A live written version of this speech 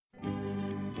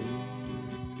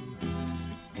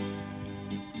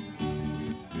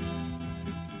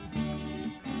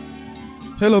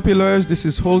Hello, pillars. This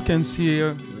is Holkins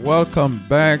here. Welcome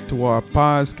back to our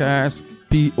podcast,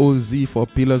 POZ for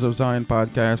Pillars of Zion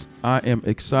podcast. I am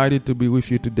excited to be with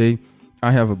you today.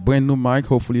 I have a brand new mic.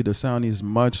 Hopefully, the sound is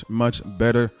much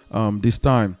better this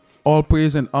time. All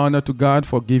praise and honor to God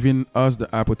for giving us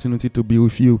the opportunity to be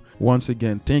with you once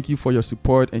again. Thank you for your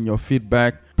support and your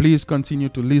feedback. Please continue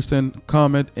to listen,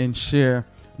 comment, and share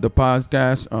the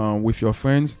podcast with your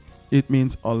friends. It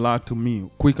means a lot to me.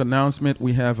 Quick announcement: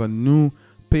 we have a new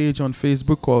page on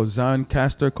Facebook called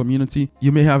Zioncaster Community.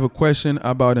 You may have a question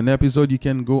about an episode. You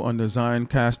can go on the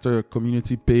Zioncaster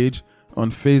Community page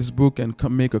on Facebook and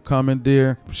make a comment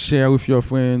there. Share with your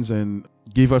friends and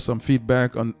give us some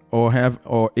feedback on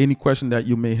or any question that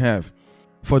you may have.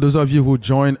 For those of you who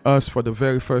join us for the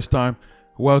very first time,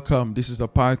 welcome. This is a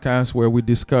podcast where we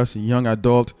discuss young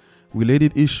adult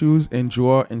related issues and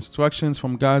draw instructions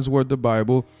from God's Word, the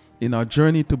Bible, in our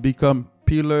journey to become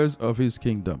pillars of His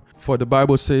kingdom. For the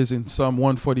Bible says in Psalm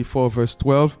 144 verse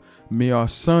 12, may our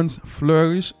sons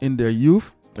flourish in their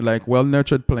youth like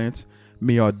well-nurtured plants.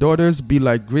 May our daughters be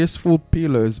like graceful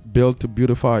pillars built to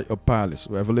beautify a palace.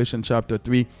 Revelation chapter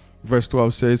 3 verse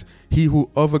 12 says, he who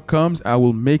overcomes, I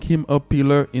will make him a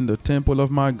pillar in the temple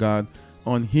of my God.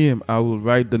 On him I will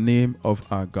write the name of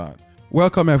our God.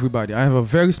 Welcome everybody. I have a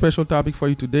very special topic for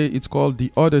you today. It's called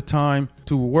the other time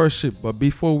to worship. But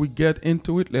before we get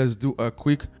into it, let's do a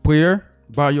quick prayer.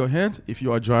 Bow your heads. If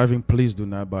you are driving, please do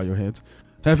not bow your heads.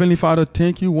 Heavenly Father,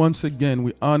 thank you once again.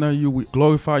 We honor you. We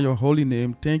glorify your holy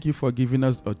name. Thank you for giving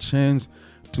us a chance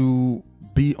to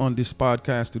be on this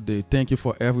podcast today. Thank you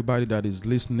for everybody that is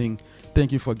listening.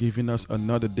 Thank you for giving us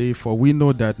another day, for we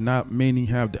know that not many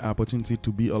have the opportunity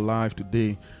to be alive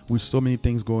today with so many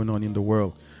things going on in the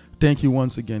world. Thank you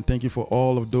once again. Thank you for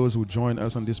all of those who join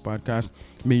us on this podcast.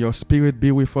 May your spirit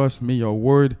be with us. May your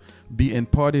word be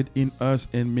imparted in us,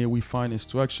 and may we find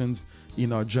instructions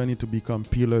in our journey to become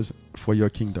pillars for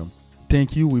your kingdom.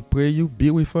 Thank you. We pray you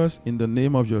be with us. In the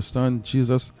name of your Son,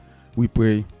 Jesus, we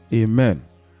pray. Amen.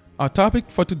 Our topic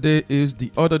for today is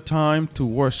the other time to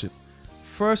worship.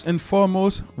 First and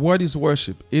foremost, what is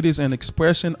worship? It is an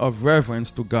expression of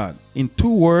reverence to God. In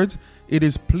 2 words, it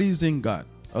is pleasing God.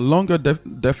 A longer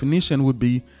definition would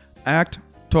be act,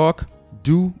 talk,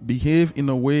 do, behave in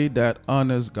a way that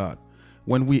honors God.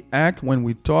 When we act, when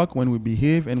we talk, when we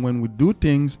behave, and when we do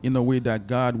things in a way that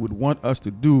God would want us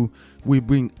to do, we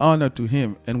bring honor to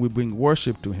Him and we bring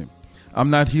worship to Him. I'm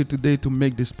not here today to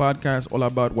make this podcast all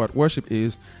about what worship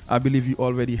is. I believe you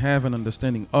already have an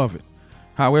understanding of it.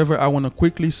 However, I want to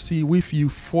quickly see with you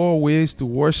 4 ways to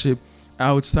worship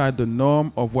outside the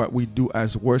norm of what we do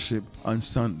as worship on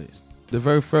Sundays. The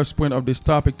very first point of this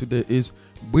topic today is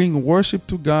bring worship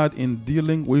to God in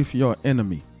dealing with your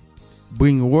enemy.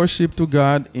 Bring worship to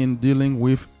God in dealing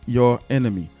with your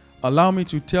enemy. Allow me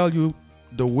to tell you,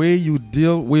 the way you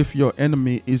deal with your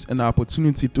enemy is an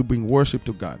opportunity to bring worship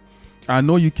to God. I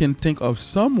know you can think of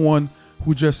someone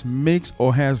who just makes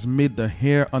or has made the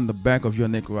hair on the back of your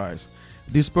neck rise.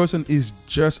 This person is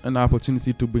just an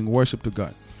opportunity to bring worship to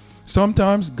God.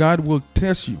 Sometimes God will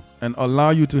test you and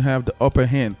allow you to have the upper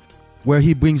hand, where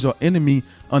He brings your enemy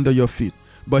under your feet.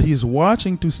 But He's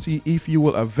watching to see if you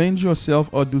will avenge yourself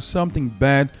or do something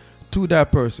bad to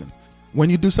that person. When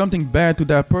you do something bad to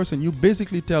that person, you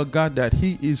basically tell God that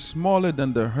He is smaller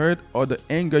than the hurt or the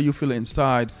anger you feel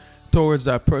inside towards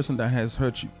that person that has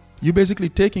hurt you. You're basically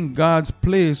taking God's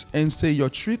place and say your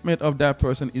treatment of that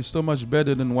person is so much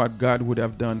better than what God would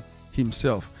have done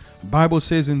Himself. Bible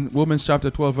says in Romans chapter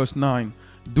 12 verse 9,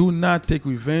 do not take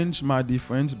revenge, my dear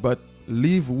friends, but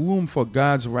leave room for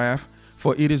God's wrath,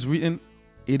 for it is written,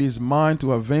 it is mine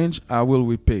to avenge, I will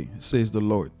repay, says the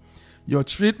Lord. Your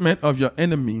treatment of your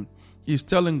enemy is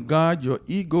telling God your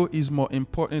ego is more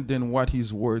important than what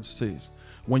His word says.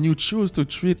 When you choose to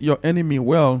treat your enemy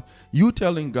well, you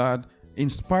telling God, in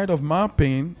spite of my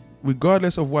pain,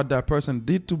 regardless of what that person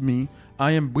did to me,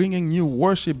 I am bringing you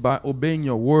worship by obeying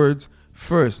your words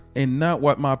first and not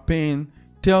what my pain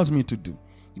tells me to do.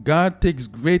 God takes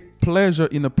great pleasure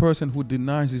in a person who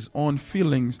denies his own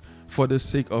feelings for the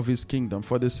sake of His kingdom,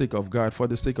 for the sake of God, for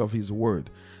the sake of His word.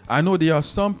 I know there are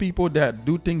some people that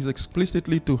do things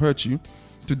explicitly to hurt you,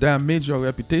 to damage your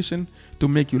reputation, to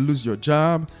make you lose your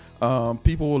job.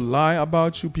 People will lie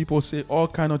about you. People say all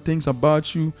kind of things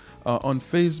about you on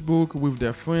Facebook, with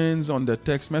their friends, on their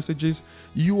text messages.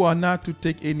 You are not to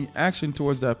take any action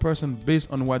towards that person based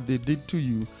on what they did to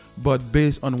you, but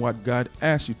based on what God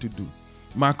asked you to do.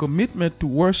 My commitment to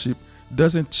worship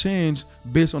doesn't change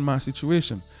based on my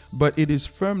situation, but it is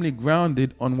firmly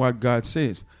grounded on what God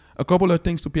says. A couple of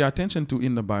things to pay attention to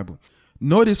in the Bible.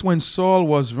 Notice when Saul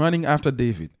was running after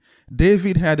David,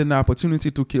 David had an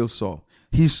opportunity to kill Saul.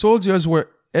 His soldiers were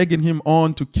egging him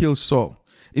on to kill Saul.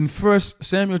 In 1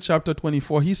 Samuel chapter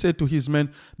 24, he said to his men,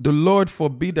 "The Lord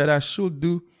forbid that I should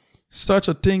do such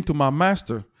a thing to my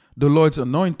master, the Lord's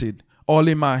anointed, or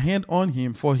lay my hand on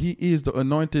him, for he is the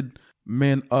anointed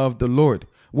man of the Lord."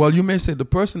 Well, you may say the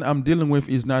person I'm dealing with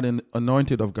is not an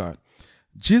anointed of God.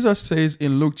 Jesus says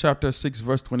in Luke chapter 6,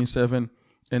 verse 27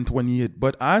 and 28,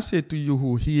 "But I say to you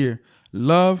who hear,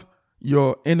 love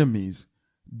your enemies,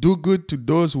 do good to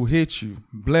those who hate you,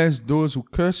 bless those who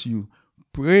curse you,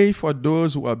 pray for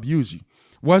those who abuse you."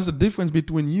 What's the difference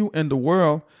between you and the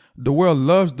world? The world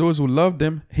loves those who love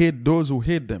them, hate those who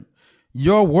hate them.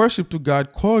 Your worship to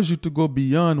God calls you to go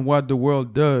beyond what the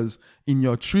world does in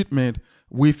your treatment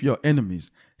with your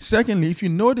enemies. Secondly, if you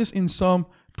notice in Psalm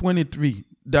 23,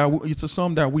 that it's a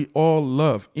psalm that we all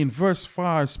love. In verse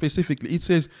 5 specifically, it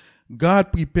says,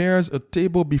 "God prepares a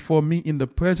table before me in the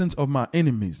presence of my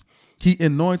enemies. He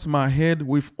anoints my head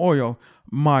with oil.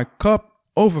 My cup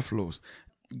overflows."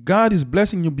 God is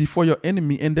blessing you before your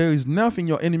enemy, and there is nothing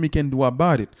your enemy can do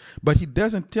about it. But he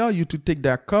doesn't tell you to take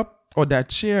that cup or that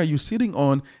chair you're sitting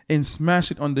on and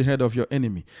smash it on the head of your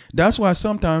enemy. That's why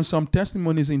sometimes some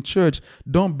testimonies in church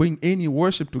don't bring any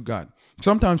worship to God.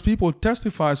 Sometimes people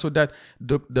testify so that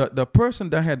the person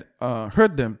that had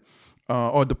hurt them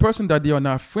or the person that they are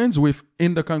not friends with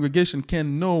in the congregation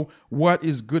can know what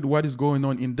is good, what is going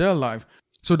on in their life.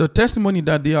 So the testimony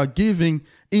that they are giving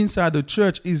inside the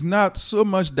church is not so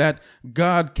much that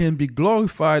God can be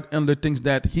glorified in the things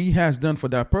that he has done for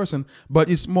that person, but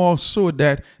it's more so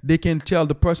that they can tell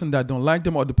the person that don't like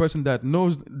them or the person that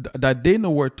knows that they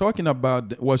know was talking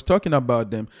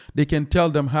about them. They can tell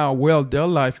them how well their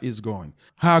life is going,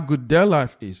 how good their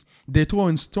life is. They're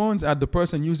throwing stones at the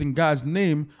person using God's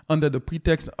name under the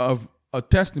pretext of a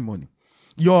testimony.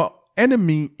 Your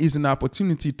enemy is an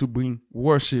opportunity to bring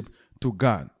worship to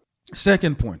God.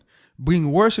 Second point,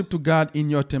 bring worship to God in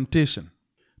your temptation.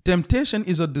 Temptation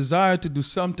is a desire to do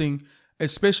something,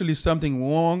 especially something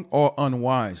wrong or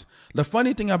unwise. The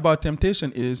funny thing about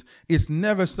temptation is it's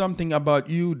never something about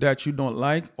you that you don't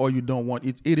like or you don't want.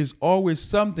 It is always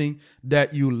something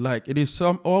that you like. It is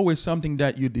always something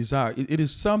that you desire. It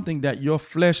is something that your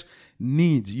flesh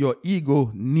needs, your ego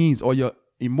needs, or your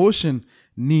emotion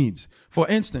needs. For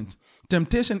instance,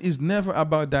 temptation is never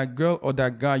about that girl or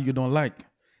that guy you don't like.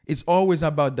 It's always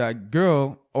about that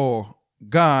girl or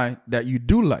guy that you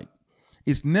do like.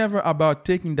 It's never about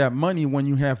taking that money when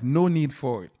you have no need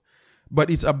for it. But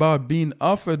it's about being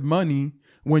offered money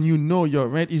when you know your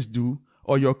rent is due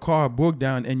or your car broke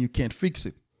down and you can't fix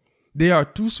it. There are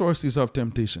two sources of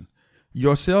temptation,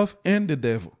 yourself and the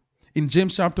devil. In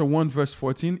James chapter 1 verse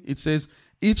 14, it says,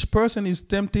 "Each person is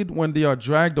tempted when they are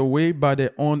dragged away by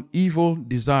their own evil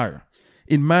desire."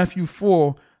 In Matthew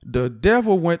 4, the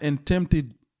devil went and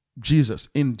tempted Jesus.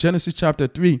 In Genesis chapter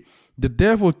 3, the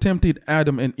devil tempted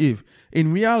Adam and Eve.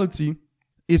 In reality,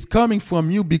 it's coming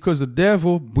from you because the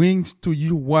devil brings to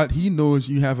you what he knows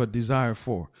you have a desire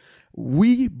for.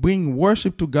 We bring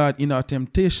worship to God in our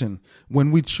temptation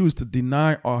when we choose to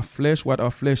deny our flesh what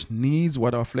our flesh needs,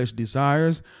 what our flesh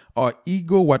desires, our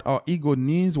ego, what our ego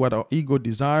needs, what our ego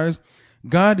desires.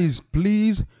 God is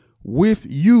pleased with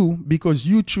you because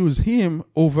you choose him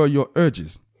over your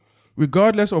urges.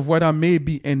 Regardless of what I may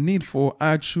be in need for,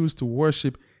 I choose to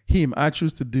worship him. I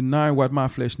choose to deny what my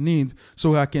flesh needs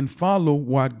so I can follow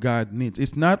what God needs.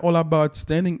 It's not all about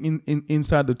standing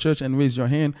inside the church and raise your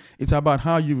hand. It's about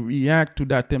how you react to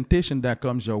that temptation that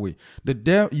comes your way.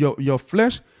 Your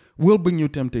flesh will bring you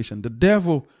temptation. The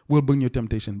devil will bring you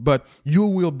temptation, but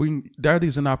that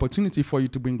is an opportunity for you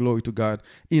to bring glory to God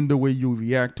in the way you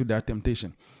react to that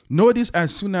temptation. Notice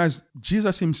as soon as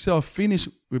Jesus himself finished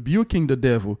rebuking the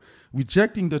devil,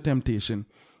 rejecting the temptation,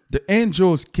 the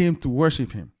angels came to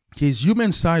worship him. His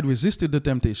human side resisted the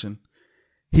temptation.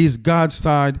 His God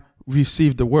side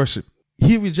received the worship.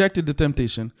 He rejected the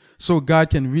temptation so God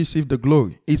can receive the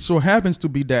glory. It so happens to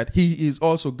be that he is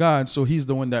also God, so he's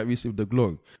the one that received the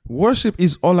glory. Worship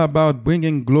is all about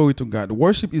bringing glory to God.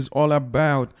 Worship is all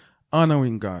about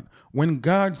honoring God. When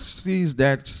God sees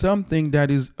that something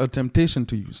that is a temptation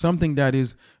to you, something that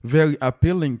is very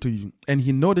appealing to you, and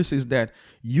he notices that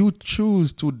you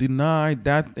choose to deny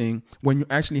that thing when you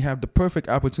actually have the perfect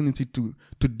opportunity to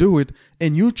do it,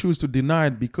 and you choose to deny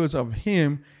it because of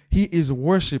him, he is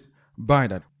worshiped by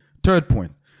that. Third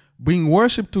point, bring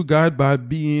worship to God by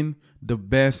being the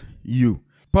best you.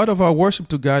 Part of our worship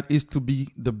to God is to be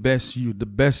the best you, the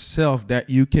best self that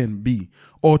you can be,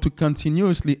 or to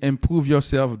continuously improve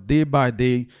yourself day by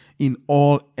day in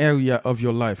all area of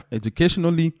your life,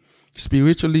 educationally,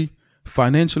 spiritually,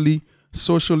 financially,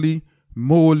 socially,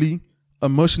 morally,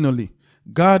 emotionally.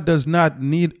 God does not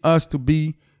need us to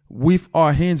be with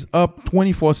our hands up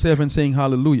 24/7 saying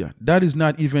hallelujah. That is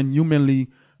not even humanly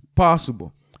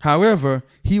possible. However,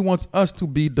 he wants us to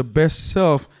be the best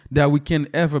self that we can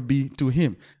ever be to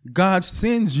him. God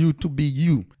sends you to be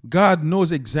you. God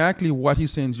knows exactly what he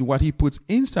sends you, what he puts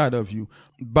inside of you.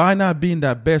 By not being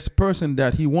that best person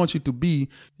that he wants you to be,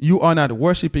 you are not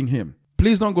worshiping him.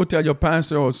 Please don't go tell your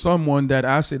pastor or someone that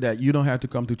I say that you don't have to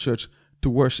come to church to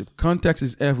worship. Context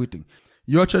is everything.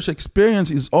 Your church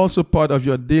experience is also part of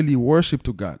your daily worship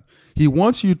to God. He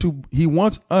wants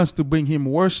us to bring him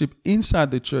worship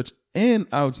inside the church and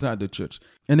outside the church.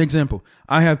 An example,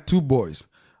 I have two boys,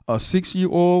 a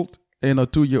 6-year-old and a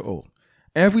 2-year-old.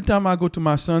 Every time I go to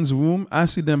my son's room, I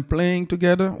see them playing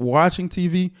together, watching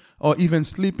TV, or even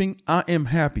sleeping. I am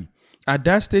happy. At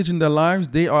that stage in their lives,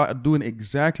 they are doing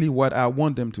exactly what I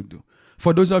want them to do.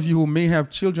 For those of you who may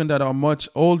have children that are much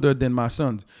older than my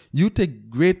sons, you take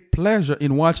great pleasure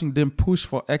in watching them push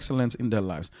for excellence in their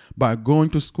lives by going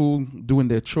to school, doing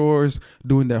their chores,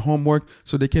 doing their homework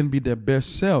so they can be their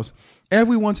best selves.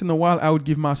 Every once in a while, I would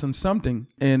give my son something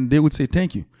and they would say,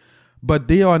 thank you. But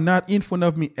they are not in front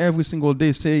of me every single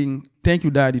day saying, thank you,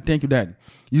 daddy, thank you, daddy.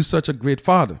 You're such a great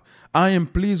father. I am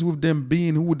pleased with them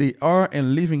being who they are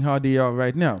and living how they are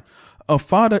right now. A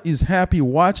father is happy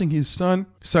watching his son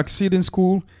succeed in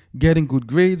school, getting good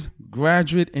grades,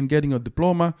 graduate and getting a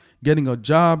diploma, getting a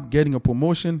job, getting a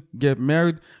promotion, get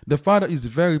married. The father is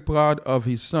very proud of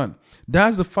his son.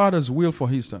 That's the father's will for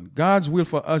his son. God's will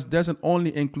for us doesn't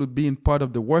only include being part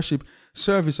of the worship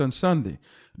service on Sunday.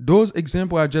 Those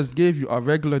examples I just gave you are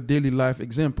regular daily life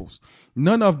examples.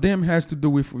 None of them has to do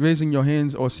with raising your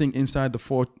hands or sing inside the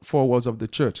four walls of the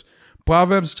church.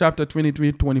 Proverbs chapter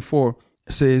 23:24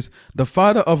 says, the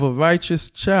father of a righteous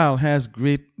child has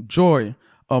great joy.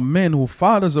 A man who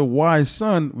fathers a wise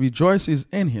son rejoices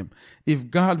in him. If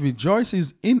God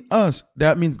rejoices in us,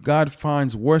 that means God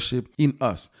finds worship in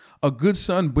us. A good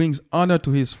son brings honor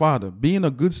to his father. Being a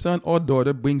good son or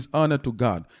daughter brings honor to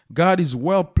God. God is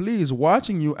well pleased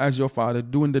watching you as your father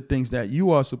doing the things that you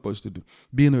are supposed to do.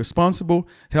 Being responsible,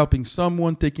 helping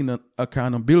someone, taking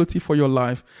accountability for your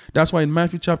life. That's why in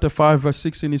Matthew chapter 5 verse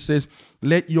 16 it says,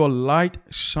 let your light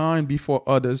shine before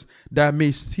others that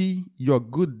may see your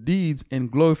good deeds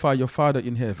and glorify your Father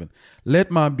in heaven.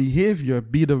 Let my behavior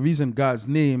be the reason God's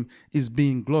name is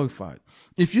being glorified.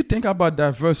 If you think about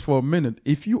that verse for a minute,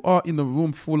 if you are in a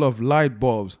room full of light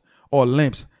bulbs or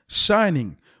lamps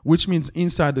shining, which means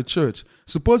inside the church,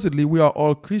 supposedly we are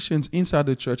all Christians inside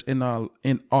the church and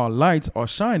our lights are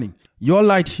shining. Your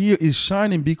light here is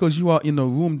shining because you are in a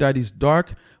room that is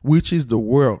dark, which is the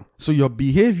world. So your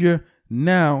behavior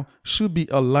now should be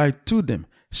a light to them,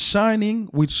 shining,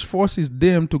 which forces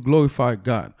them to glorify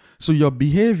God. So your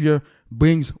behavior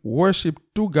brings worship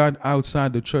to God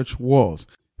outside the church walls.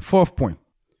 Fourth point,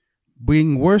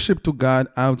 bring worship to God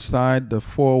outside the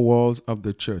four walls of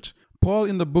the church. Paul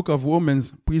in the book of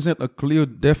Romans presents a clear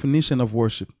definition of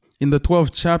worship. In the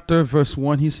 12th chapter, verse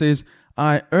 1, he says,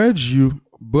 I urge you,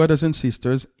 brothers and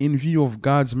sisters, in view of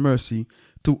God's mercy,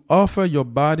 to offer your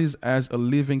bodies as a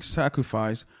living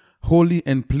sacrifice, holy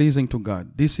and pleasing to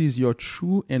God. This is your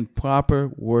true and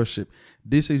proper worship.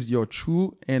 This is your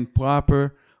true and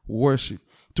proper worship.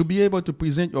 To be able to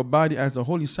present your body as a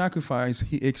holy sacrifice,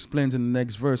 he explains in the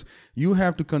next verse, you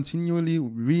have to continually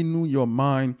renew your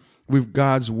mind with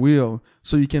God's will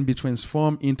so you can be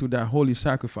transformed into that holy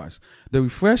sacrifice. The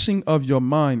refreshing of your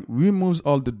mind removes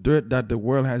all the dirt that the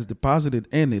world has deposited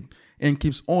in it and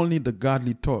keeps only the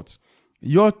godly thoughts.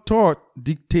 Your thought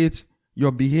dictates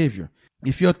your behavior.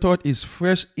 If your thought is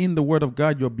fresh in the Word of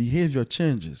God, your behavior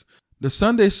changes. The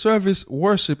Sunday service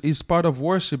worship is part of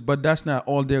worship, but that's not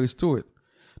all there is to it.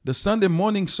 The Sunday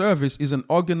morning service is an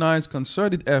organized,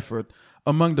 concerted effort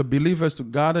among the believers to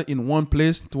gather in one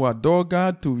place to adore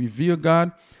God, to revere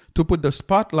God, to put the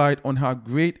spotlight on how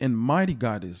great and mighty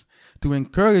God is, to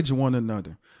encourage one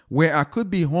another. Where I could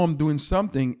be home doing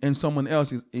something and someone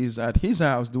else is at his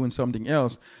house doing something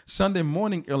else, Sunday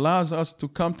morning allows us to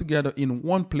come together in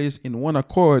one place in one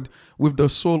accord with the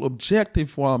sole objective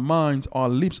for our minds, our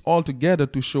lips all together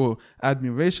to show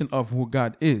admiration of who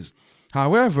God is.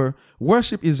 However,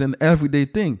 worship is an everyday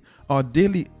thing. Our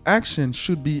daily action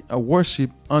should be a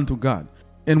worship unto God.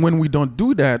 And when we don't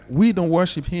do that, we don't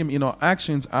worship him in our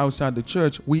actions outside the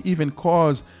church. We even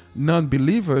cause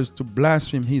non-believers to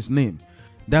blaspheme his name.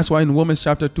 That's why in Romans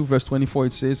chapter 2 verse 24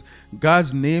 it says,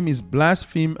 God's name is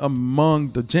blasphemed among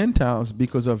the Gentiles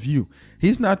because of you.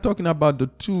 He's not talking about the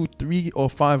 2, 3, or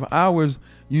 5 hours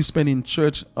you spend in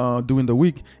church during the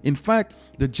week. In fact,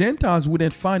 the Gentiles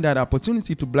wouldn't find that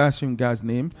opportunity to blaspheme God's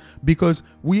name because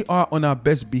we are on our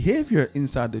best behavior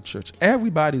inside the church.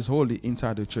 Everybody's holy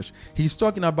inside the church. He's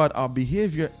talking about our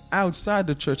behavior outside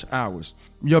the church hours.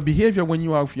 Your behavior when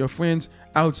you are with your friends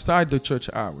outside the church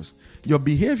hours. Your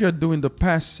behavior during the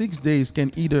past 6 days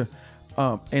can either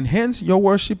enhance your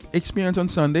worship experience on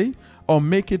Sunday or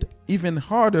make it even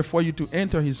harder for you to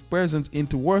enter his presence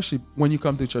into worship when you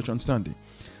come to church on Sunday.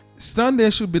 Sunday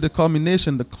should be the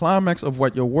culmination, the climax of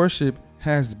what your worship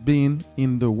has been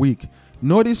in the week.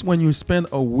 Notice when you spend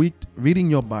a week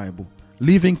reading your Bible,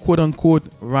 living quote unquote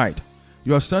right,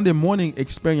 your Sunday morning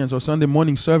experience or Sunday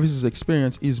morning services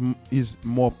experience is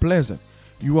more pleasant.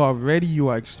 You are ready, you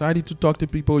are excited to talk to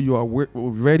people, you are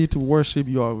ready to worship,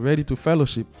 you are ready to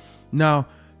fellowship. Now,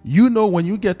 you know when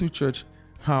you get to church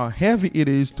how heavy it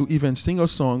is to even sing a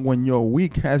song when your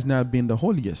week has not been the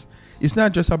holiest. It's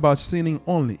not just about singing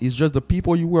only. It's just the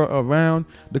people you were around,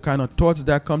 the kind of thoughts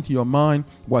that come to your mind,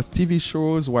 what TV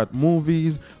shows, what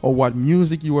movies, or what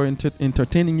music you were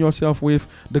entertaining yourself with,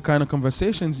 the kind of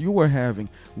conversations you were having,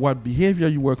 what behavior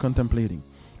you were contemplating.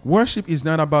 Worship is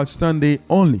not about Sunday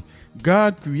only.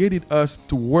 God created us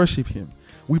to worship him.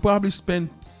 We probably spend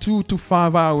 2 to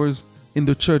 5 hours in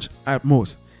the church at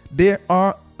most. There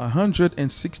are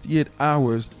 168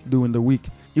 hours during the week.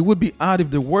 It would be odd if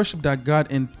the worship that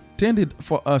God intended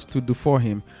for us to do for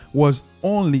him was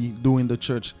only during the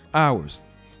church hours.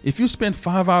 If you spend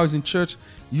 5 hours in church,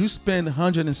 you spend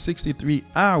 163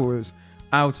 hours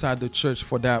outside the church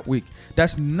for that week.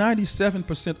 That's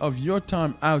 97% of your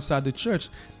time outside the church.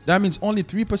 That means only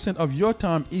 3% of your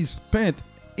time is spent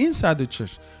inside the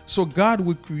church. So God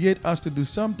would create us to do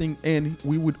something and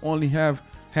we would only have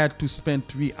had to spend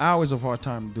 3 hours of our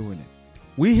time doing it.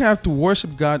 We have to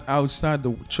worship God outside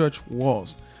the church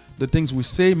walls. The things we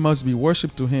say must be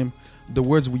worship to him. The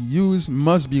words we use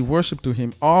must be worship to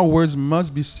him. Our words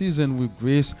must be seasoned with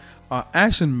grace. Our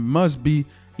action must be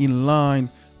in line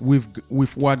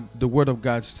with what the word of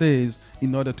God says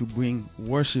in order to bring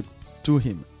worship to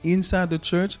him inside the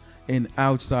church and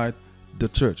outside the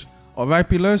church. All right,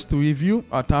 pillars, to review,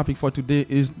 our topic for today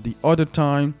is the other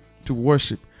time to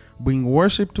worship. Bring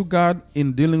worship to God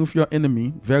in dealing with your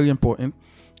enemy, very important.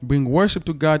 Bring worship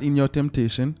to God in your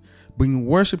temptation. Bring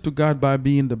worship to God by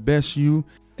being the best you,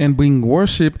 and bring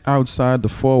worship outside the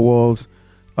four walls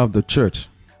of the church.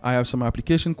 I have some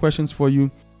application questions for you.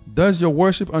 Does your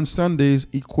worship on Sundays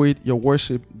equate your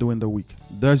worship during the week?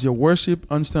 Does your worship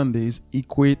on Sundays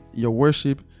equate your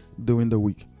worship during the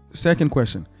week? Second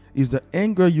question, is the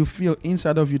anger you feel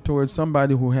inside of you towards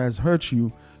somebody who has hurt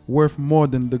you worth more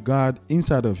than the God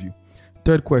inside of you?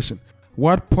 Third question,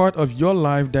 what part of your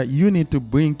life that you need to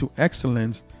bring to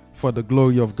excellence for the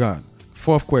glory of God?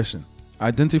 Fourth question,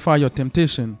 identify your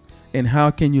temptation and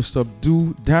how can you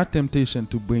subdue that temptation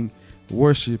to bring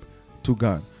worship to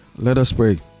God? Let us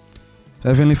pray.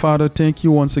 Heavenly Father, thank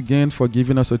you once again for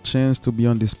giving us a chance to be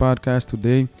on this podcast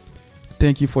today.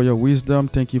 Thank you for your wisdom.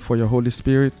 Thank you for your Holy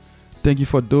Spirit. Thank you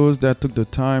for those that took the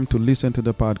time to listen to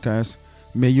the podcast.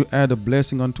 May you add a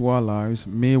blessing unto our lives.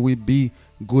 May we be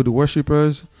good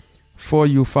worshipers for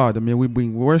you, Father. May we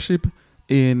bring worship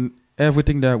in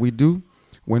everything that we do,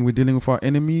 when we're dealing with our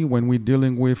enemy, when we're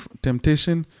dealing with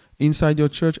temptation inside your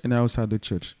church and outside the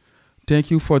church.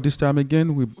 Thank you for this time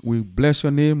again. We bless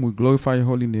your name. We glorify your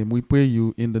holy name. We pray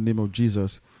you in the name of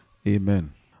Jesus.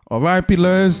 Amen. All right,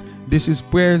 pillars, this is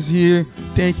Prayers here.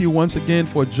 Thank you once again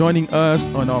for joining us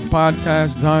on our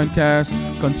podcast, Zioncast.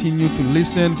 Continue to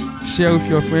listen, share with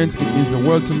your friends. It means the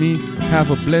world to me. Have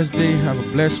a blessed day. Have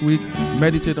a blessed week.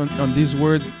 Meditate on these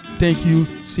words. Thank you.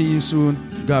 See you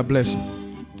soon. God bless you.